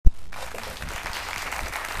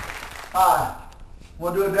Hi,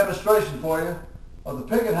 we'll do a demonstration for you of the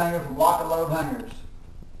Picket Hanger from Lock and Load Hangers.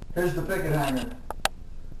 Here's the Picket Hanger.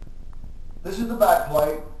 This is the back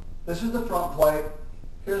plate. This is the front plate.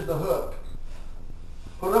 Here's the hook.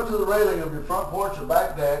 Put it up to the railing of your front porch or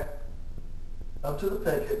back deck, up to the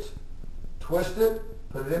pickets. Twist it,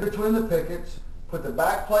 put it in between the pickets, put the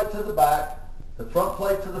back plate to the back, the front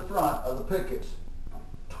plate to the front of the pickets.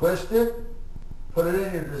 Twist it, put it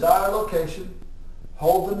in your desired location,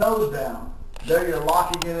 hold the nose down. There you're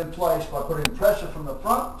locking it in place by putting pressure from the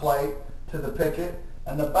front plate to the picket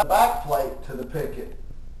and the back plate to the picket.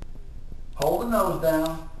 Hold the nose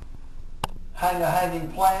down, hang a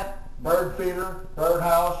hanging plant, bird feeder,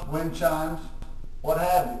 birdhouse, wind chimes, what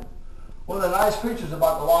have you. One of the nice features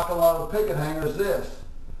about the Lock and Load Picket Hanger is this.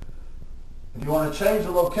 If you want to change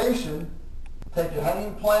the location, take your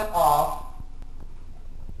hanging plant off,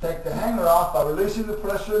 take the hanger off by releasing the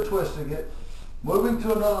pressure and twisting it, moving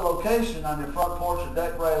to another location on your front porch or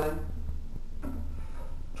deck railing,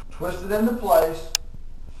 twist it into place,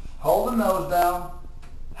 hold the nose down,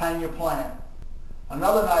 hang your plant.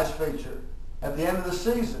 Another nice feature, at the end of the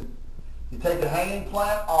season, you take the hanging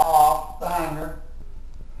plant off the hanger,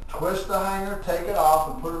 twist the hanger, take it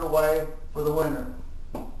off, and put it away for the winter.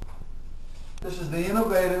 This is the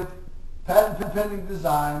innovative, patent-pending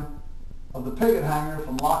design of the Picket Hanger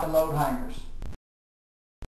from Lock and Load Hangers.